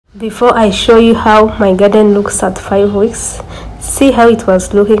Before I show you how my garden looks at 5 weeks, see how it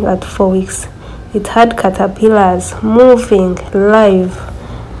was looking at 4 weeks. It had caterpillars moving live.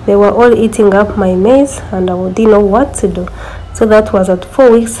 They were all eating up my maize and I didn't know what to do. So that was at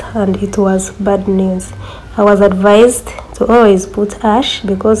 4 weeks and it was bad news. I was advised to always put ash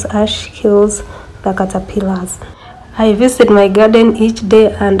because ash kills the caterpillars. I visit my garden each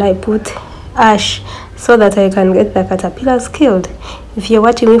day and I put ash so that I can get the caterpillars killed. If you're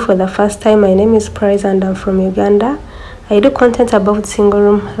watching me for the first time, my name is Price and I'm from Uganda. I do content about single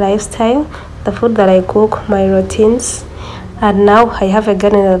room lifestyle, the food that I cook, my routines, and now I have a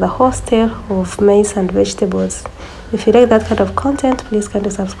garden at the hostel of maize and vegetables. If you like that kind of content, please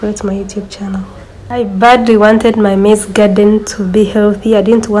kindly subscribe to my YouTube channel. I badly wanted my maize garden to be healthy. I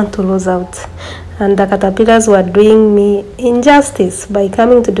didn't want to lose out. And the caterpillars were doing me injustice by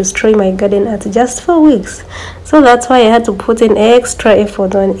coming to destroy my garden at just 4 weeks. So that's why I had to put in extra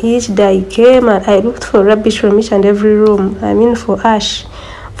effort on each day I came and I looked for rubbish from each and every room. I mean for ash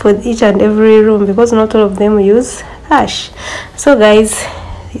for each and every room because not all of them use ash. So guys,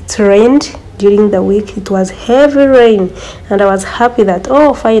 it rained during the week. It was heavy rain and I was happy that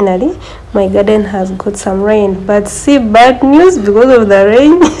finally my garden has got some rain. But see, bad news because of the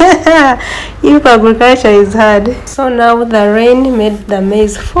rain. If agriculture is hard, so now the rain made the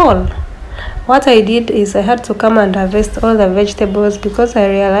maize fall. What I did is I had to come and harvest all the vegetables because I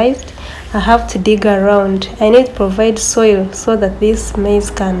realized I have to dig around. I need to provide soil so that this maize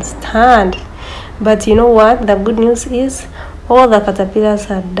can stand. But you know what, the good news is all the caterpillars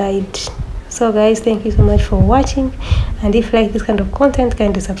had died. So guys, thank you so much for watching, and if you like this kind of content,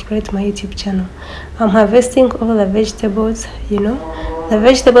 kindly subscribe to my YouTube channel. I'm harvesting all the vegetables. The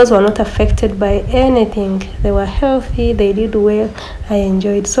vegetables were not affected by anything. They were healthy, they did well, I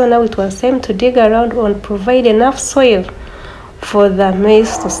enjoyed. So now it was time to dig around and provide enough soil for the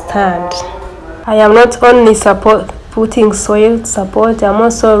maize to stand. I am not only putting soil to support, I'm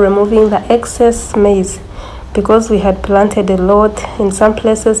also removing the excess maize because we had planted a lot. In some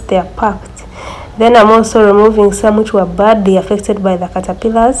places they are packed. Then I'm also removing some which were badly affected by the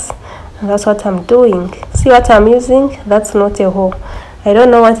caterpillars, and that's what I'm doing. See what I'm using? That's not a hoe. I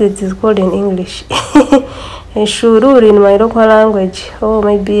don't know what it is called in English. Shururu in my local language, or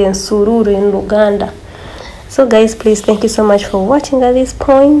maybe in sururu in Uganda. So guys, please, thank you so much for watching at this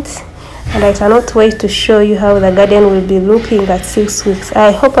point, and I cannot wait to show you how the garden will be looking at 6 weeks.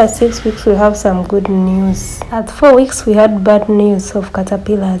 I hope at 6 weeks we'll have some good news. At 4 weeks we had bad news of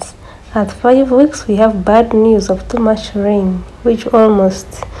caterpillars. At 5 weeks we have bad news of too much rain, which almost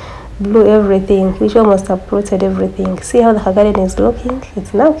blew everything, which almost uprooted everything. See how the garden is looking?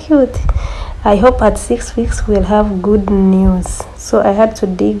 It's now cute. I hope at 6 weeks we'll have good news. So I had to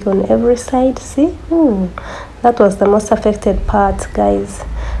dig on every side. See? That was the most affected part, guys.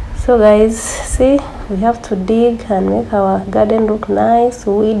 So guys, see, we have to dig and make our garden look nice,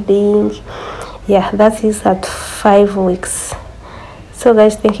 weeding. Yeah, that is at 5 weeks. So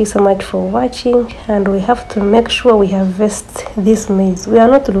guys, thank you so much for watching, and we have to make sure we harvest this maize. We are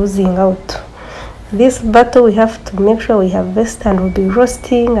not losing out. This battle we have to make sure we harvest, and we'll be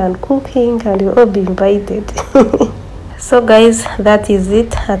roasting and cooking and you'll all be invited. So guys, that is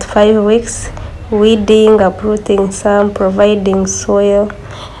it at 5 weeks. Weeding, uprooting some, providing soil.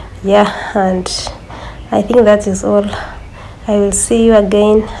 Yeah, and I think that is all. I will see you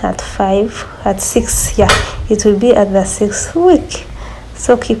again at 6. Yeah, it will be at the 6th week.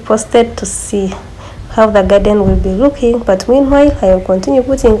 So keep posted to see how the garden will be looking. But meanwhile, I will continue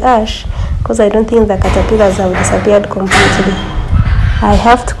putting ash because I don't think the caterpillars have disappeared completely. I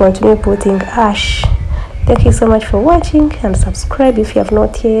have to continue putting ash. Thank you so much for watching, and subscribe if you have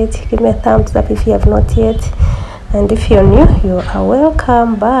not yet. Give me a thumbs up if you have not yet. And if you're new, you are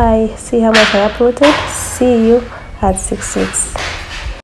welcome. Bye. See how much I uploaded. See you at 6 weeks.